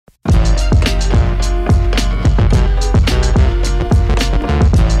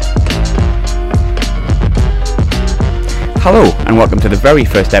Hello and welcome to the very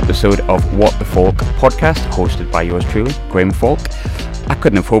first episode of What the Folk podcast, hosted by yours truly, Graham Falk. I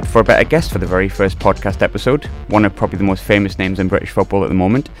couldn't have hoped for a better guest for the very first podcast episode, one of probably the most famous names in British football at the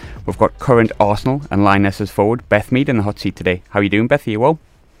moment. We've got current Arsenal and Lionesses forward Beth Mead in the hot seat today. How are you doing, Beth? Are you well?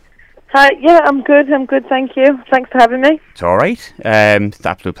 Hi, yeah, I'm good, thank you. Thanks for having me. It's alright. It's an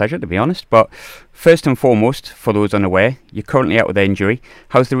absolute pleasure, to be honest. But first and foremost, for those unaware, you're currently out with an injury.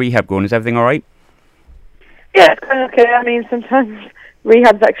 How's the rehab going? Is everything alright? Yeah, it's going okay. I mean, sometimes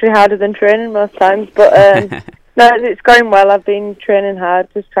rehab's actually harder than training most times, but no, it's going well. I've been training hard,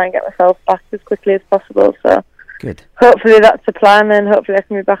 just trying to get myself back as quickly as possible, so Good. hopefully that's the plan, and hopefully I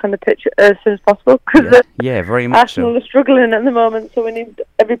can be back on the pitch as soon as possible, because Yeah, very much Arsenal so. are struggling at the moment, so we need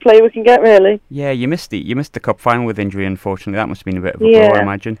every player we can get, really. Yeah, you missed the cup final with injury, unfortunately. That must have been a bit of a blow, I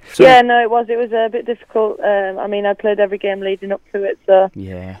imagine. So, Yeah, no, it was a bit difficult. I mean, I played every game leading up to it, so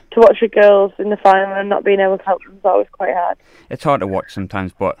yeah. to watch the girls in the final and not being able to help them was always quite hard. It's hard to watch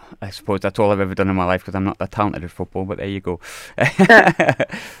sometimes, but I suppose that's all I've ever done in my life because I'm not that talented at football, but there you go.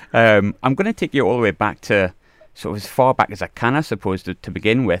 I'm going to take you all the way back to sort of as far back as I can, I suppose, to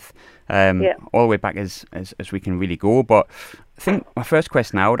begin with. All the way back as we can really go. But I think my first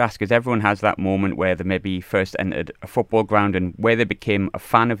question I would ask is, everyone has that moment where they maybe first entered a football ground and where they became a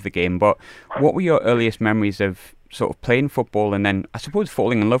fan of the game. But what were your earliest memories of sort of playing football and then, I suppose,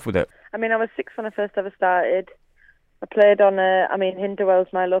 falling in love with it? I mean, I was 6 when I first ever started. I played on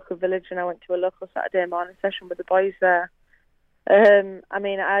Hinderwell's my local village, and I went to a local Saturday morning session with the boys there. I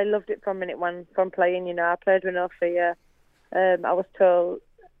mean, I loved it from minute one, from playing, you know. I played with no fear. I was told,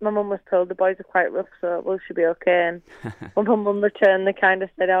 my mum was told the boys are quite rough, so we should be okay. And when my mum returned, they kind of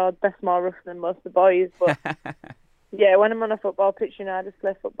said, oh, Beth's more rough than most of the boys. But yeah, when I'm on a football pitch, you know, I just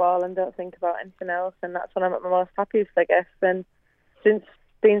play football and don't think about anything else, and that's when I'm at my most happiest, I guess. And since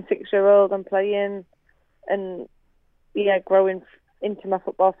being 6-year-old and playing and growing into my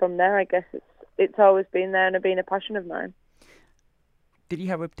football from there, I guess it's always been there and it's been a passion of mine. Did you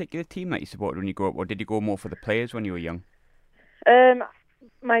have a particular team that you supported when you grew up, or did you go more for the players when you were young?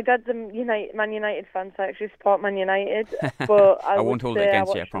 My dad's a Man United fan, so I actually support Man United. But I won't hold it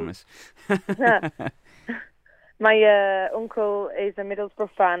against you, I promise. My uncle is a Middlesbrough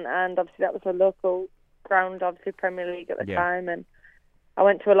fan, and obviously that was a local ground, obviously Premier League at the time, and I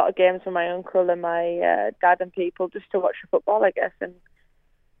went to a lot of games with my uncle and my dad and people just to watch the football, I guess, and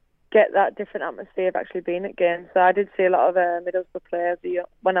get that different atmosphere of actually being at games. So I did see a lot of Middlesbrough players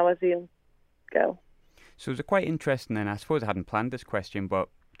when I was a young girl. So it was quite interesting, and I suppose I hadn't planned this question, but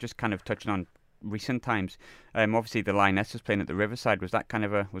just kind of touching on recent times. Obviously the Lionesses playing at the Riverside, was that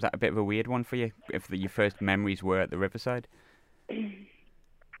a bit of a weird one for you, if your first memories were at the Riverside?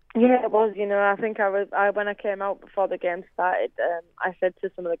 Yeah, it was. You know, I think when I came out before the game started, I said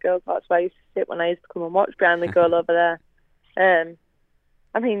to some of the girls, that's where I used to sit when I used to come and watch, behind the goal over there.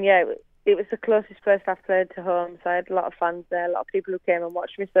 I mean, yeah, it was the closest place I've played to home, so I had a lot of fans there, a lot of people who came and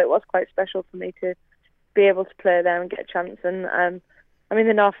watched me, so it was quite special for me to be able to play there and get a chance. And I mean,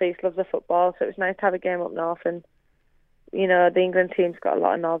 the North East loves the football, so it was nice to have a game up north, and you know, the England team's got a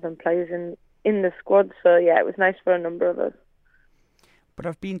lot of northern players in the squad, so yeah, it was nice for a number of us. But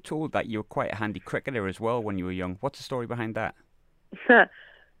I've been told that you were quite a handy cricketer as well when you were young. What's the story behind that?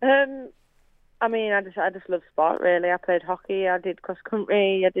 I mean, I just love sport, really. I played hockey, I did cross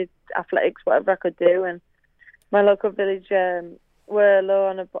country, I did athletics, whatever I could do. And my local village were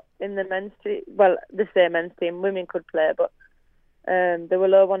low in the men's team. Well, this day men's team, women could play, but they were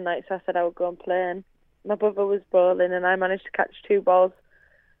low one night, so I said I would go and play. And my brother was bowling, and I managed to catch 2 balls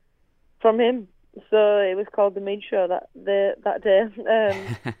from him. So it was called the Mead Show that day.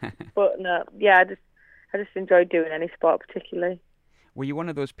 But no, yeah, I just enjoyed doing any sport particularly. Were you one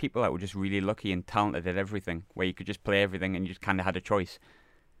of those people that were just really lucky and talented at everything, where you could just play everything and you just kind of had a choice?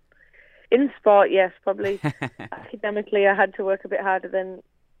 In sport, yes, probably. Academically, I had to work a bit harder than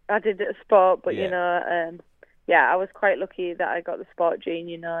I did at sport, but you know, I was quite lucky that I got the sport gene,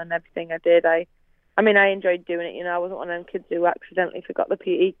 you know, and everything I did. I enjoyed doing it, you know. I wasn't one of them kids who accidentally forgot the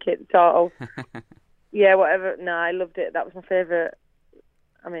PE kit, so whatever. No, I loved it. That was my favourite.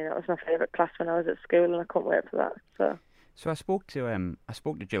 I mean, that was my favourite class when I was at school, and I couldn't wait for that. So I spoke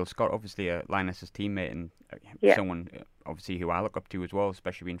to Jill Scott, obviously a Lionesses teammate, and someone obviously who I look up to as well,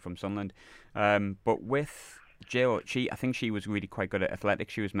 especially being from Sunderland. But with Jill, I think she was really quite good at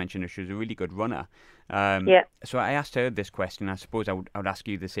athletics. She was mentioning she was a really good runner. So I asked her this question. I suppose I would ask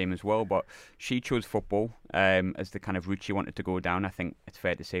you the same as well. But she chose football as the kind of route she wanted to go down. I think it's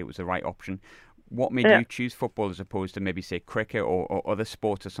fair to say it was the right option. What made you choose football as opposed to maybe say cricket or other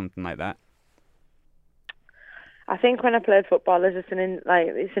sports or something like that? I think when I played football, it's an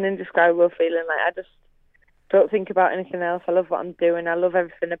indescribable feeling. Like, don't think about anything else. I love what I'm doing. I love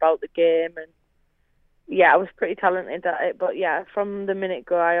everything about the game, and yeah, I was pretty talented at it. But yeah, from the minute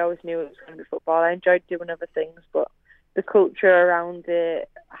go, I always knew it was going to be football. I enjoyed doing other things, but the culture around it,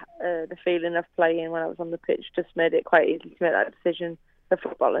 the feeling of playing when I was on the pitch, just made it quite easy to make that decision for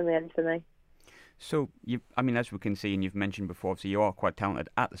football in the end for me. So, as we can see, and you've mentioned before, obviously you are quite talented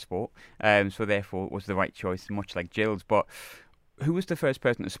at the sport, so therefore it was the right choice, much like Jill's. But who was the first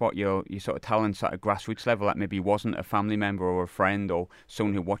person to spot your sort of talents at a grassroots level that maybe wasn't a family member or a friend or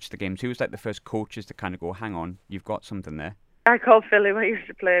someone who watched the games? Who was like the first coaches to kind of go, hang on, you've got something there? I called Philly when I used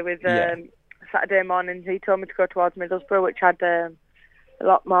to play with Saturday mornings. He told me to go towards Middlesbrough, which had a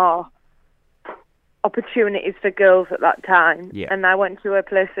lot more opportunities for girls at that time. Yeah. And I went to a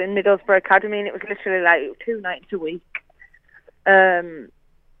place in Middlesbrough Academy, and it was literally like 2 nights a week. And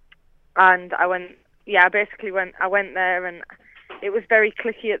I went there, and it was very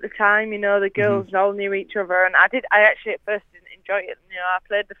cliquey at the time. You know, the girls all knew each other, and I actually at first didn't enjoy it. You know, I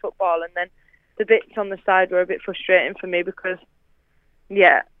played the football, and then the bits on the side were a bit frustrating for me because,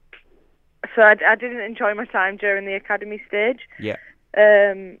 yeah. So I didn't enjoy my time during the academy stage. Yeah.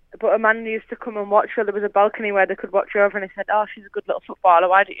 But a man used to come and watch her. There was a balcony where they could watch her over, and he said, "Oh, she's a good little footballer.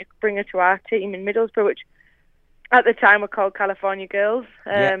 Why don't you bring her to our team in Middlesbrough?" Which at the time were called California Girls.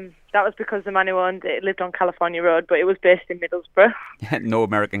 That was because the man who owned it lived on California Road, but it was based in Middlesbrough. No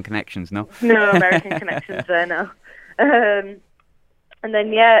American connections, no? No American connections there, no. And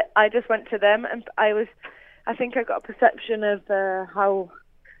then, I just went to them, and I think I got a perception of how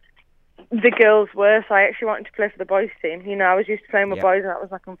the girls were, so I actually wanted to play for the boys team. You know, I was used to playing with boys, and that was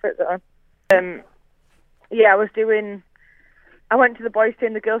my comfort zone. I went to the boys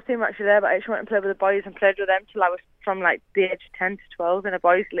team. The girls team were actually there, but I actually went and played with the boys and played with them till I was from like the age of 10 to 12 in a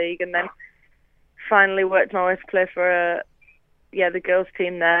boys league, and then finally worked my way to play for the girls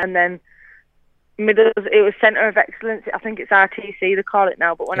team there. And then it was Centre of Excellence. I think it's RTC they call it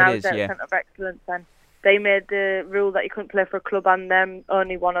now, but when I was at Centre of Excellence, then they made the rule that you couldn't play for a club and them,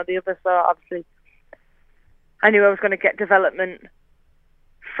 only one or the other. So obviously I knew I was going to get development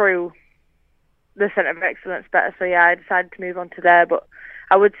through the Centre of Excellence better. So I decided to move on to there. But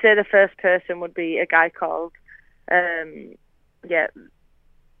I would say the first person would be a guy called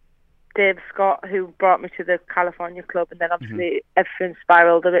Dave Scott, who brought me to the California club, and then obviously everything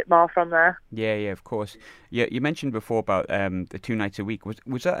spiralled a bit more from there. Yeah, of course. Yeah, you mentioned before about the 2 nights a week.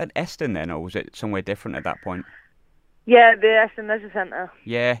 Was that at Eston then, or was it somewhere different at that point? Yeah, the Eston Leisure Centre.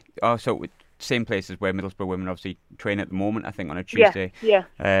 Yeah. Oh, so same places where Middlesbrough women obviously train at the moment, I think, on a Tuesday. Yeah.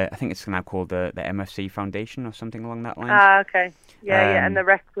 I think it's now called the MFC Foundation or something along that line. Ah, okay. Yeah, and the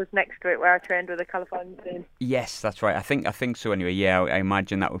rec was next to it where I trained with the California team. Yes, that's right. I think so anyway. Yeah, I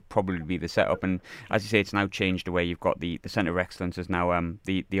imagine that would probably be the setup. And as you say, it's now changed the way you've got the Centre of Excellence is now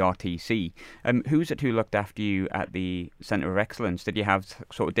the RTC. Who's it who looked after you at the Centre of Excellence? Did you have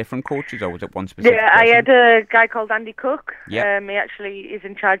sort of different coaches, or was it one specific person? I had a guy called Andy Cook. Yeah. He actually is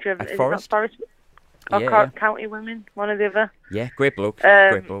in charge of Forest? County Women, one or the other. Yeah, great bloke.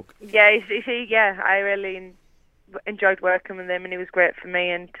 Great bloke. Yeah, I really enjoyed working with him, and he was great for me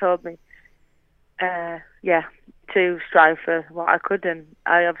and told me, to strive for what I could. And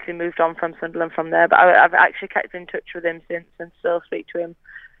I obviously moved on from Sunderland from there, but I've actually kept in touch with him since and still speak to him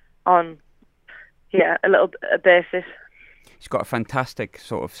on, a basis. He's got a fantastic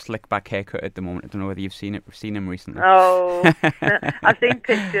sort of slick back haircut at the moment. I don't know whether you've seen him recently. Oh, I've seen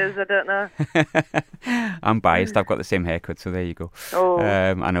pictures. I don't know. I'm biased. I've got the same haircut, so there you go. Oh,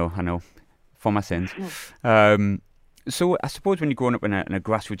 I know. For my sins. So I suppose when you're growing up in a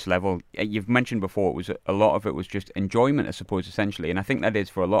grassroots level, you've mentioned before a lot of it was just enjoyment, I suppose, essentially, and I think that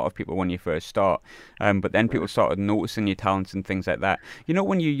is for a lot of people when you first start. But then people started noticing your talents and things like that. You know,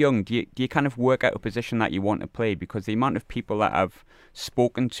 when you're young, do you kind of work out a position that you want to play? Because the amount of people that I've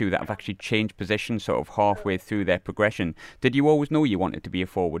spoken to that have actually changed positions sort of halfway through their progression, did you always know you wanted to be a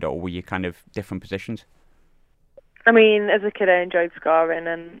forward, or were you kind of different positions? I mean, as a kid, I enjoyed scoring,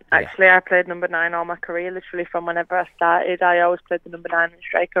 and actually, I played number 9 all my career. Literally, from whenever I started, I always played the number 9 and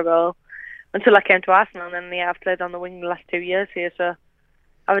striker role until I came to Arsenal. And then, I've played on the wing the last 2 years here, so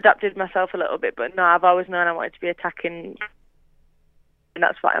I've adapted myself a little bit. But no, I've always known I wanted to be attacking, and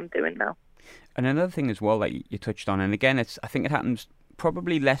that's what I'm doing now. And another thing as well that you touched on, and again, I think it happens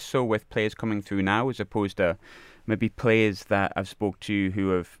probably less so with players coming through now as opposed to maybe players that I've spoke to who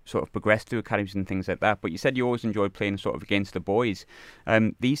have sort of progressed through academies and things like that. But you said you always enjoyed playing sort of against the boys.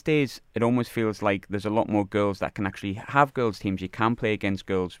 These days, it almost feels like there's a lot more girls that can actually have girls' teams. You can play against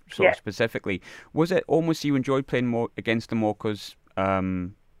girls sort of specifically. Was it almost you enjoyed playing more against them more because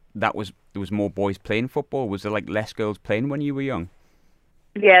there was more boys playing football? Was there like less girls playing when you were young?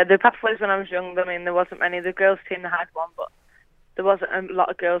 Yeah, the pathways when I was young, I mean, there wasn't many. The girls' team, they had one, but there wasn't a lot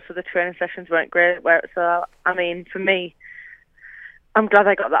of girls, so the training sessions weren't great. So, I mean, for me, I'm glad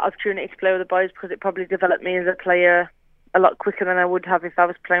I got that opportunity to play with the boys because it probably developed me as a player a lot quicker than I would have if I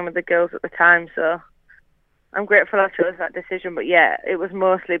was playing with the girls at the time. So I'm grateful I chose that decision. But yeah, it was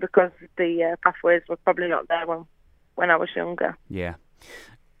mostly because the pathways were probably not there when I was younger. Yeah.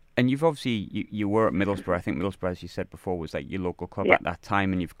 And you've obviously, you were at Middlesbrough. I think Middlesbrough, as you said before, was like your local club at that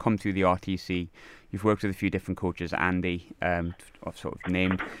time, and you've come through the RTC. You've worked with a few different coaches, Andy, I've sort of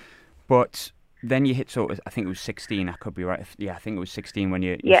named. But then you hit sort of, I think it was 16, I could be right. Yeah, I think it was 16 when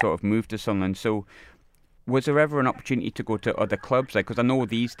you sort of moved to Sunderland. So was there ever an opportunity to go to other clubs? Like, because I know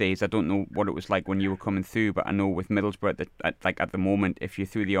these days, I don't know what it was like when you were coming through, but I know with Middlesbrough, at the moment, if you're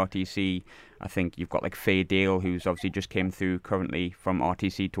through the RTC, I think you've got like Faye Dale, who's obviously just came through currently from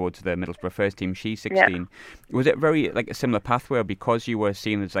RTC towards the Middlesbrough first team. She's 16. Yeah. Was it very like a similar pathway, or because you were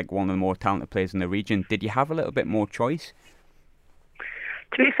seen as like one of the more talented players in the region, did you have a little bit more choice?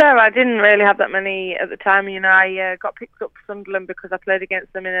 To be fair, I didn't really have that many at the time. You know, I got picked up for Sunderland because I played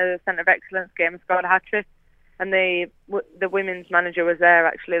against them in a Centre of Excellence game and scored a hat-trick. And the women's manager was there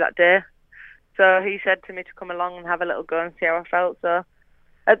actually that day. So he said to me to come along and have a little go and see how I felt. So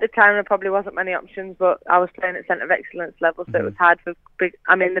at the time there probably wasn't many options, but I was playing at Centre of Excellence level, so it was hard for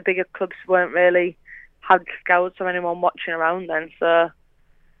the bigger clubs weren't really had scouts or anyone watching around then. So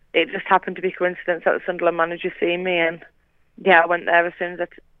it just happened to be coincidence that the Sunderland manager seen me, and I went there as soon as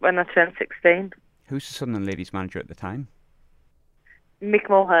when I turned 16. Who's the Sunderland ladies manager at the time? Mick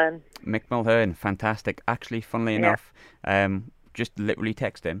Mulhern. Mick Mulhern, fantastic. Actually, funnily enough, just literally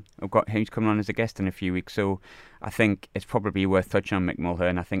text him. He's coming on as a guest in a few weeks, so I think it's probably worth touching on Mick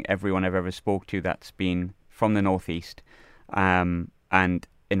Mulhern. I think everyone I've ever spoke to that's been from the Northeast and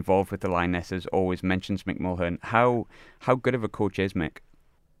involved with the Lionesses always mentions Mick Mulhern. How good of a coach is Mick?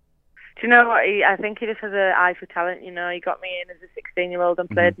 Do you know what? I think he just has an eye for talent. You know, he got me in as a 16-year-old and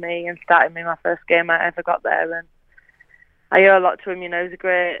played me and started me my first game I ever got there, and I owe a lot to him. You know, he's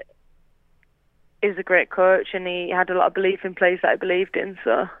a great coach, and he had a lot of belief in players that I believed in.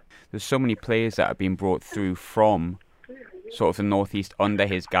 So there's so many players that have been brought through from sort of the Northeast under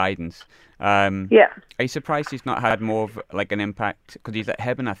his guidance. Are you surprised he's not had more of like an impact? Because he's at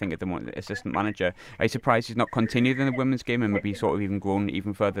Hebburn, I think, at the moment, assistant manager. Are you surprised he's not continued in the women's game and maybe sort of even grown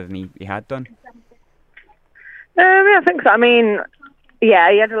even further than he had done? I think so. I mean,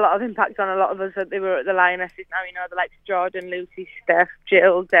 yeah, he had a lot of impact on a lot of us that they were at the Lionesses now. You know, the likes of Jordan, Lucy, Steph,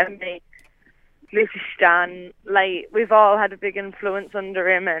 Jill, Demi, Lucy Stan. Like, we've all had a big influence under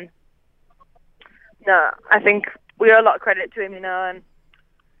him, and no, I think we owe a lot of credit to him. You know, and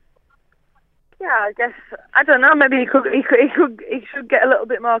yeah, I guess I don't know. Maybe he should get a little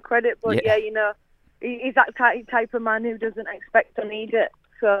bit more credit. But yeah, you know, he's that type of man who doesn't expect or need it.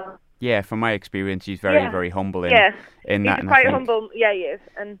 So yeah, from my experience, he's very humble in that. He's quite humble. Yeah, he is,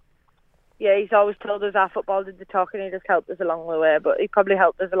 and yeah, he's always told us our football did the talking. He just helped us along the way, but he probably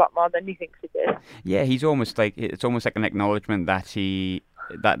helped us a lot more than he thinks he did. Yeah, it's almost like an acknowledgement that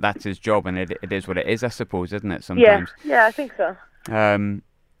that's his job, and it is what it is, I suppose, isn't it? Sometimes. Yeah, I think so.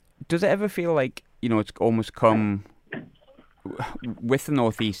 Does it ever feel like, you know, it's almost come with the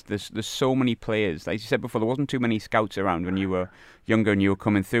Northeast? There's so many players. Like you said before, there wasn't too many scouts around when you were younger and you were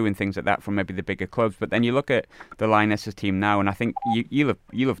coming through and things like that from maybe the bigger clubs. But then you look at the Lionesses team now, and I think you'll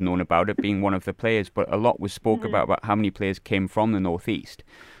have known about it, being one of the players. But a lot was spoke about how many players came from the Northeast.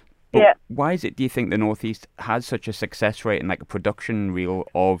 But why is it, do you think, the Northeast has such a success rate and like a production reel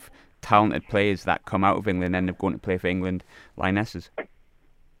of talented players that come out of England and end up going to play for England Lionesses?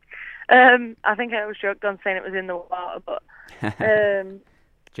 I think I was joked on saying it was in the water, but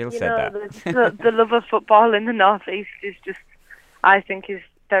Jill said that. the love of football in the Northeast is just, I think, is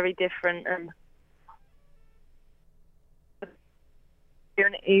very different, and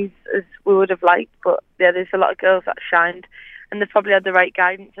opportunities as we would have liked. But yeah, there's a lot of girls that shined, and they've probably had the right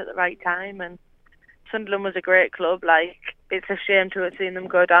guidance at the right time. And Sunderland was a great club. Like, it's a shame to have seen them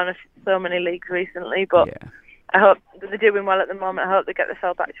go down so many leagues recently, but I hope they're doing well at the moment. I hope they get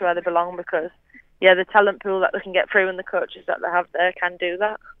themselves back to where they belong, because the talent pool that they can get through and the coaches that they have there can do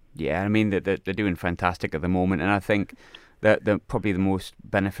that. Yeah, I mean, they're doing fantastic at the moment, and I think that probably the most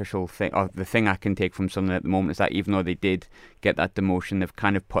beneficial thing, or the thing I can take from Sunderland at the moment, is that even though they did get that demotion, they've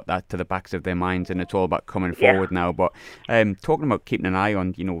kind of put that to the backs of their minds, and it's all about coming forward now. But talking about keeping an eye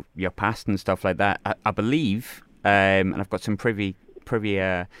on, you know, your past and stuff like that, I believe, and I've got some privy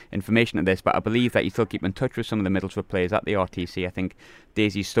information of this, but I believe that you still keep in touch with some of the Middlesbrough players at the RTC. I think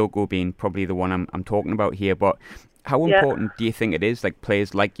Daisy Stokoe being probably the one I'm talking about here. But How important do you think it is, like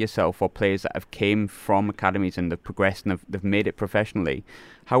players like yourself or players that have came from academies and they've progressed and they've made it professionally?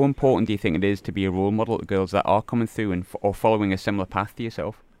 How important do you think it is to be a role model to girls that are coming through and or following a similar path to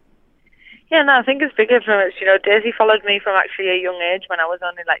yourself? Yeah, no, I think it's big influence. You know, Daisy followed me from actually a young age when I was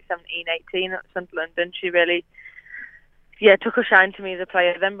only like 17, 18 at Sunderland, and she really, took a shine to me as a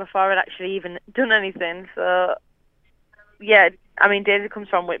player then before I'd actually even done anything. So, yeah, I mean, Daisy comes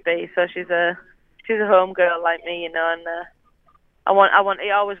from Whitby, so she's a home girl like me, you know, and I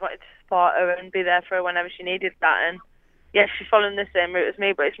always wanted to support her and be there for her whenever she needed that. And yes, she's following the same route as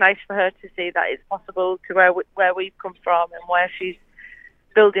me, but it's nice for her to see that it's possible to where we've come from and where she's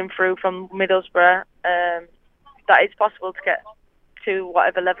building through from Middlesbrough, that it's possible to get to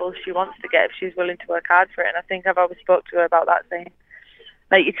whatever level she wants to get if she's willing to work hard for it. And I think I've always spoke to her about that, saying,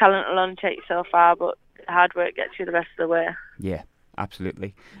 like, your talent alone take you so far, but hard work gets you the rest of the way. Yeah,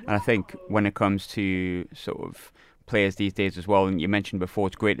 absolutely. And I think when it comes to sort of players these days as well, and you mentioned before,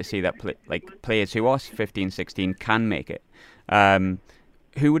 it's great to see that players who are 15, 16 can make it.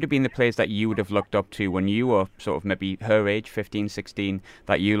 Who would have been the players that you would have looked up to when you were sort of maybe her age, 15, 16,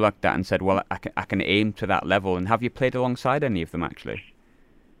 that you looked at and said, well, I can aim to that level? And have you played alongside any of them, actually?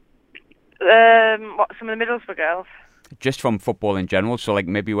 Some of the Middlesbrough girls? Just from football in general. So, like,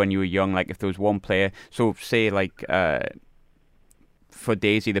 maybe when you were young, like, if there was one player, so say, like, for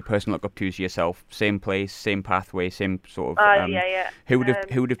Daisy, the person look up to is yourself, same place, same pathway, same sort of... Who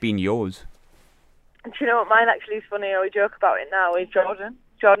would have been yours? Do you know what mine actually is funny? We joke about it now. Is Jordan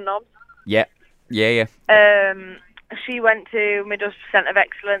Nobbs. Yeah. She went to Middlesbrough Centre of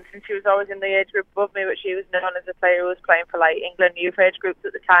Excellence, and she was always in the age group above me, but she was known as a player who was playing for like England youth age groups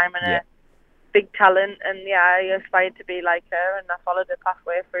at the time, and a big talent. And I aspired to be like her, and I followed her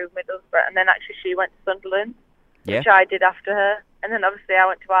pathway through Middlesbrough. And then actually she went to Sunderland, which I did after her. And then obviously I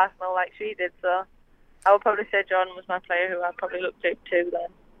went to Arsenal like she did. So I would probably say Jordan was my player who I probably looked up to then.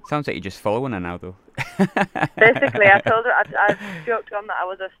 Sounds like you're just following her now, though. Basically, I told her, I joked on that I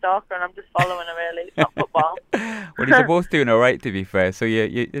was a stalker and I'm just following her, really. It's not football. Well, you're both doing all right, to be fair, so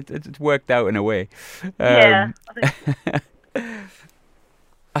it's worked out in a way. I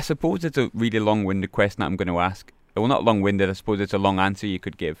suppose it's a really long-winded question that I'm going to ask. Well, not long-winded, I suppose it's a long answer you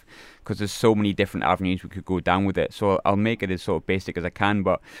could give, because there's so many different avenues we could go down with it, so I'll make it as sort of basic as I can,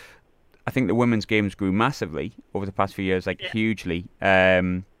 but I think the women's games grew massively over the past few years, hugely.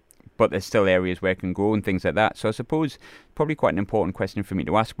 But there's still areas where it can grow and things like that. So I suppose probably quite an important question for me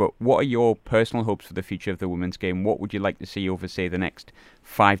to ask. But what are your personal hopes for the future of the women's game? What would you like to see over, say, the next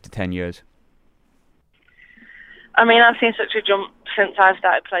 5 to 10 years? I mean, I've seen such a jump since I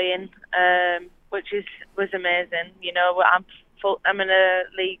started playing, which was amazing. You know, I'm in a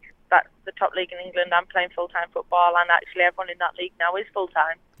league that's the top league in England. I'm playing full-time football, and actually everyone in that league now is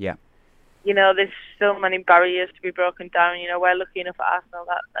full-time. Yeah. You know, there's so many barriers to be broken down. You know, we're lucky enough at Arsenal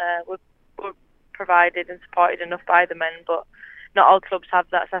that we're provided and supported enough by the men, but not all clubs have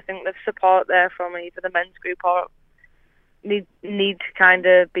that. So I think the support there from either the men's group or need to kind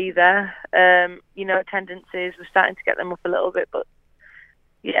of be there. You know, attendances, we're starting to get them up a little bit, but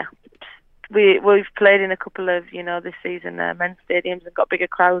yeah, we've played in a couple of, you know, this season men's stadiums and got bigger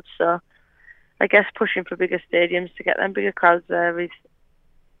crowds. So I guess pushing for bigger stadiums to get them bigger crowds there is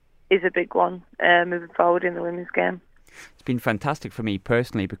a big one moving forward in the women's game. It's been fantastic for me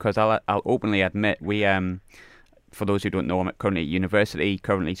personally, because I'll openly admit we for those who don't know, I'm currently at university,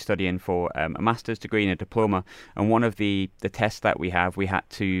 currently studying for a master's degree and a diploma. And one of the tests that we had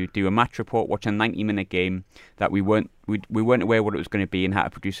to do a match report, watch a 90-minute game that we weren't aware what it was going to be, and had to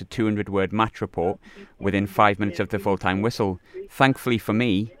produce a 200-word match report within 5 minutes of the full-time whistle. Thankfully for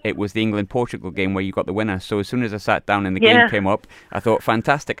me, it was the England-Portugal game where you got the winner. So as soon as I sat down and the game came up, I thought,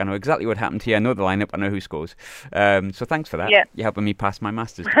 fantastic, I know exactly what happened here. I know the lineup, I know who scores. So thanks for that. Yeah. You're helping me pass my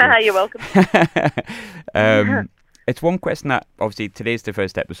master's degree. You're welcome. It's one question that, obviously, today's the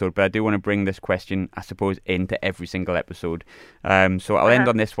first episode, but I do want to bring this question, I suppose, into every single episode. So I'll end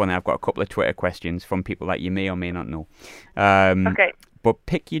on this one. I've got a couple of Twitter questions from people that you may or may not know. Okay. But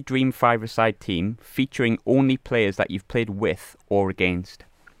pick your dream five-a-side team featuring only players that you've played with or against.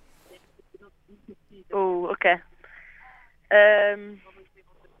 Oh, okay.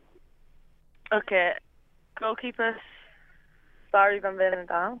 Okay. Goalkeepers, Barry Van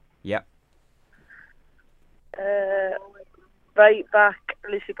Veenendaal. Yep. Right back,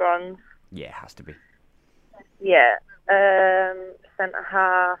 Lucy Bronze. Yeah, it has to be. Yeah. Centre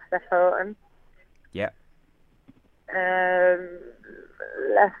half, Steph Houghton. Yeah.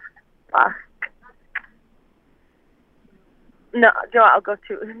 Left back. No, do you know what? I'll go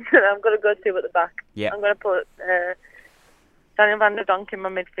two. I'm going to go two at the back. Yeah. I'm going to put Daniel van der Donk in my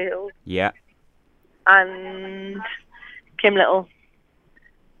midfield. Yeah. and Kim Little.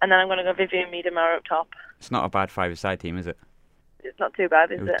 And then I'm going to go Vivian Miedemar up top. It's not a bad five-a-side team, is it? It's not too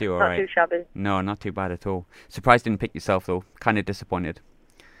bad, is it? Do all not right. Too shabby. No, not too bad at all. Surprised you didn't pick yourself, though. Kind of disappointed.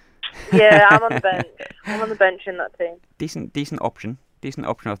 Yeah, I'm on the bench. I'm on the bench in that team. Decent option. Decent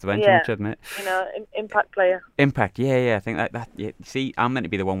option off the bench, Yeah. I must admit. Impact player. Impact, yeah. I think that. Yeah. See, I'm meant to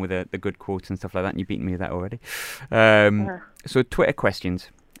be the one with the good quotes and stuff like that, and you've beaten me with that already. So Twitter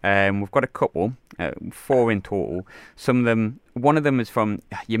questions. We've got a couple, 4 in total. One of them is from,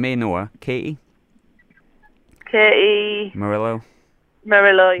 you may know her, Katie Murillo,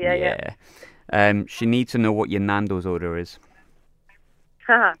 yeah. She needs to know what your Nando's order is.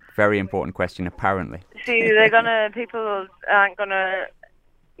 Very important question, apparently. See, people aren't gonna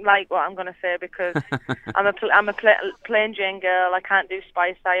like what I'm gonna say because I'm a plain Jane girl. I can't do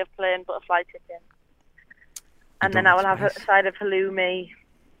spice. I have plain butterfly chicken, and then I will have a side of halloumi,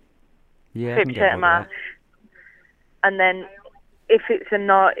 sweet potato mash, and then if it's a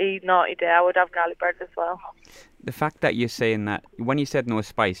naughty day, I would have garlic bread as well. The fact that you're saying that, when you said no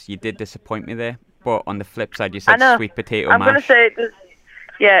spice, you did disappoint me there. But on the flip side, you said sweet potato mash. I'm gonna say it does.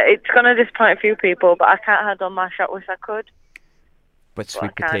 Yeah, it's going to disappoint a few people, but I can't handle mash. I wish I could. But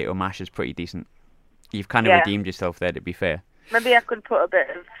sweet potato mash is pretty decent. You've kind of redeemed yourself there, to be fair. Maybe I could put a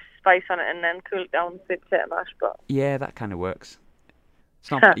bit of spice on it and then cool it down with sweet potato mash. But yeah, that kind of works. It's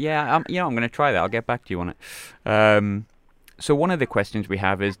not. Yeah, I'm going to try that. I'll get back to you on it. So one of the questions we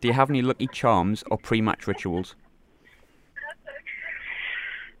have is, do you have any lucky charms or pre-match rituals?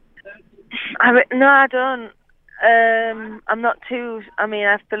 No, I don't. I'm not too. I mean,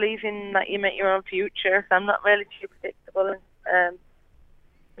 I believe in that you make your own future, so I'm not really too predictable.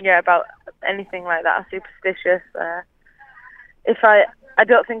 About anything like that. I'm superstitious. I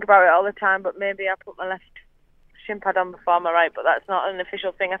don't think about it all the time, but maybe I put my left shin pad on before my right, but that's not an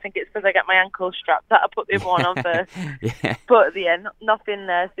official thing. I think it's because I get my ankle strapped that I put the other one on first. Yeah. But nothing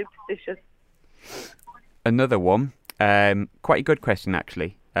superstitious. Another one. Quite a good question,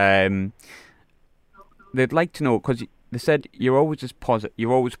 actually. They'd like to know, because they said you're always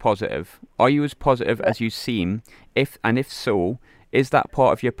positive. Are you as positive as you seem? If so, is that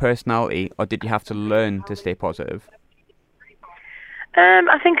part of your personality, or did you have to learn to stay positive?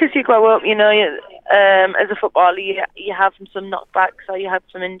 I think as you grow up, as a footballer, you have some knockbacks, or you have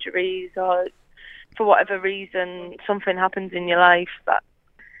some injuries, or for whatever reason, something happens in your life that.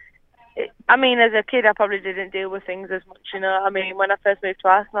 As a kid, I probably didn't deal with things as much, when I first moved to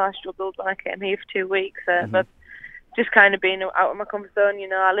Arsenal, I struggled when I came here for 2 weeks. But just kind of being out of my comfort zone,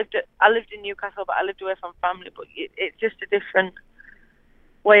 I lived in Newcastle, but I lived away from family. But it's just a different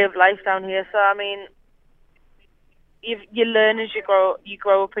way of life down here. So, you learn as you grow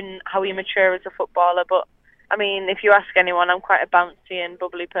up and how you mature as a footballer. But, if you ask anyone, I'm quite a bouncy and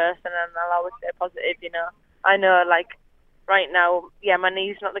bubbly person, and I'll always stay positive, I know, right now, my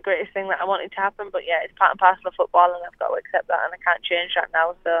knee's not the greatest thing that I wanted to happen, but it's part and parcel of football, and I've got to accept that, and I can't change that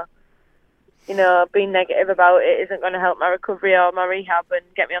now. So, being negative about it isn't going to help my recovery or my rehab and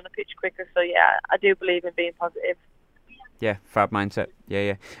get me on the pitch quicker. So, I do believe in being positive. Yeah, fab mindset.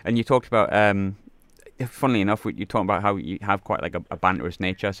 Yeah. And you talked about, funnily enough, you talked about how you have quite like a banterous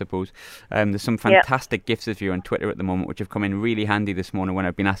nature, I suppose. There's some fantastic gifs of you on Twitter at the moment, which have come in really handy this morning when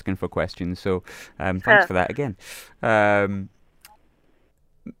I've been asking for questions. So thanks for that again.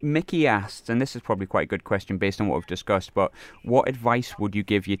 Mickey asked, and this is probably quite a good question based on what we've discussed, but what advice would you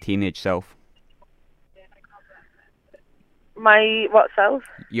give your teenage self? My what self?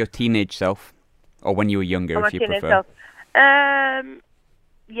 Your teenage self, or when you were younger, if you prefer. Self.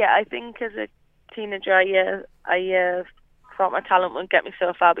 I think as a teenager, I thought my talent wouldn't get me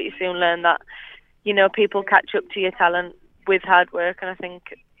so far, but you soon learn that, people catch up to your talent with hard work, and I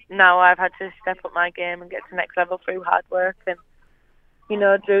think now I've had to step up my game and get to the next level through hard work and,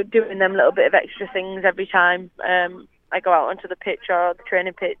 doing them little bit of extra things every time I go out onto the pitch or the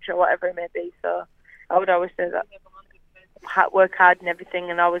training pitch or whatever it may be. So I would always say that work hard and everything,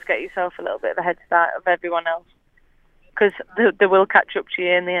 and always get yourself a little bit of a head start of everyone else, because they will catch up to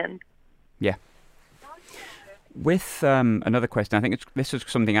you in the end. Yeah. With another question, I think this is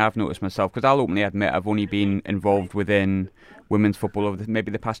something I've noticed myself, because I'll openly admit I've only been involved within women's football over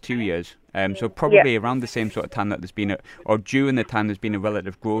maybe the past 2 years. So probably around the same sort of time that there's been, or during the time there's been a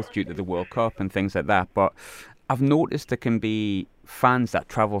relative growth due to the World Cup and things like that. But I've noticed there can be fans that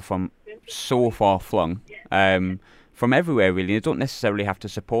travel from so far flung, from everywhere really. They don't necessarily have to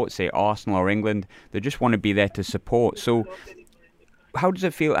support, say, Arsenal or England. They just want to be there to support. So how does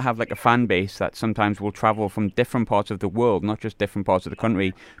it feel to have like a fan base that sometimes will travel from different parts of the world, not just different parts of the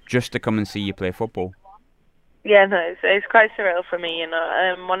country, just to come and see you play football? Yeah, no, it's quite surreal for me, you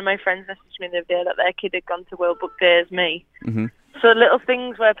know. One of my friends messaged me the other day that their kid had gone to World Book Day as me. Mm-hmm. So little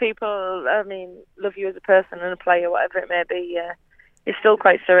things where people, I mean, love you as a person and a player, whatever it may be, it's still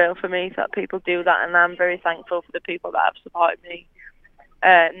quite surreal for me that people do that, and I'm very thankful for the people that have supported me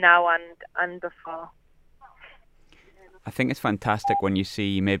now and before. I think it's fantastic when you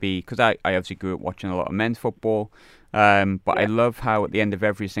see maybe, because I obviously grew up watching a lot of men's football, but I love how at the end of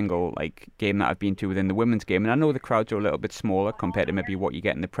every single game that I've been to within the women's game, and I know the crowds are a little bit smaller compared to maybe what you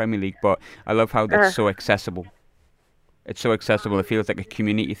get in the Premier League, but I love how that's so accessible. It's so accessible. It feels like a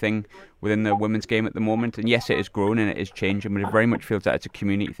community thing within the women's game at the moment, and yes, it is growing and it is changing, but it very much feels that it's a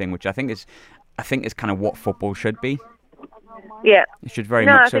community thing, which I think is kind of what football should be. Yeah, it should very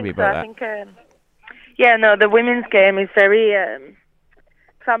much so be about that. I think, yeah, no, the women's game is very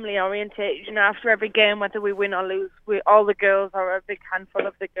family orientated. You know, after every game, whether we win or lose, all the girls, or a big handful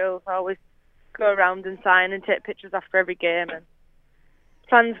of the girls, always go around and sign and take pictures after every game, and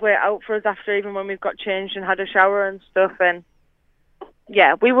fans wait out for us after, even when we've got changed and had a shower and stuff. And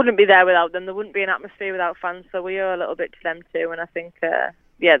yeah, we wouldn't be there without them. There wouldn't be an atmosphere without fans, so we owe a little bit to them too. And I think,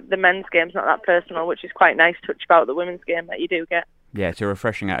 the men's game's not that personal, which is quite nice touch about the women's game that you do get. Yeah, it's a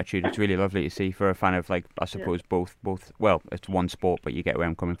refreshing attitude. It's really lovely to see for a fan of, I suppose, both. Well, it's one sport, but you get where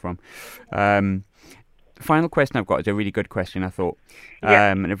I'm coming from. Final question I've got is a really good question, I thought.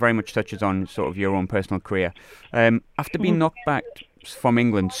 And it very much touches on sort of your own personal career. After being knocked back from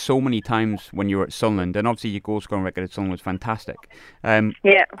England so many times when you were at Sunderland, and obviously your goal scoring record at Sunderland was fantastic.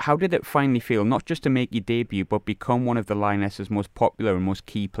 How did it finally feel, not just to make your debut, but become one of the Lionesses' most popular and most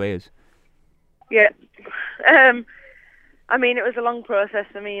key players? Yeah. I mean, it was a long process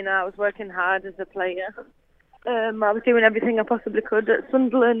for me. I was working hard as a player. I was doing everything I possibly could at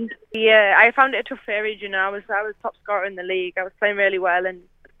Sunderland. Yeah, I found it a tough period. You know, I was top scorer in the league. I was playing really well, and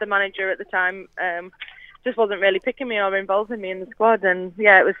the manager at the time just wasn't really picking me or involving me in the squad. And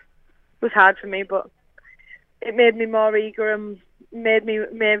yeah, it was hard for me, but it made me more eager and made me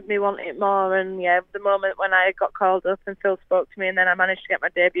want it more. And yeah, the moment when I got called up and Phil spoke to me, and then I managed to get my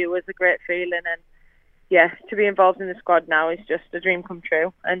debut, was a great feeling. And yeah, to be involved in the squad now is just a dream come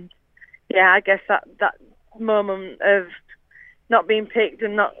true. And yeah, I guess that moment of not being picked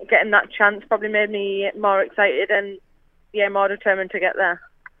and not getting that chance probably made me more excited and more determined to get there.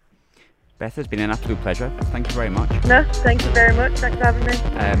 Beth, it's been an absolute pleasure. Thank you very much. No, thank you very much. Thanks for having me.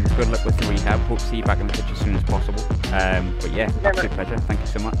 Good luck with the rehab. Hope to see you back on the pitch as soon as possible. But yeah, absolute pleasure. Thank you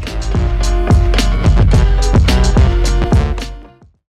so much.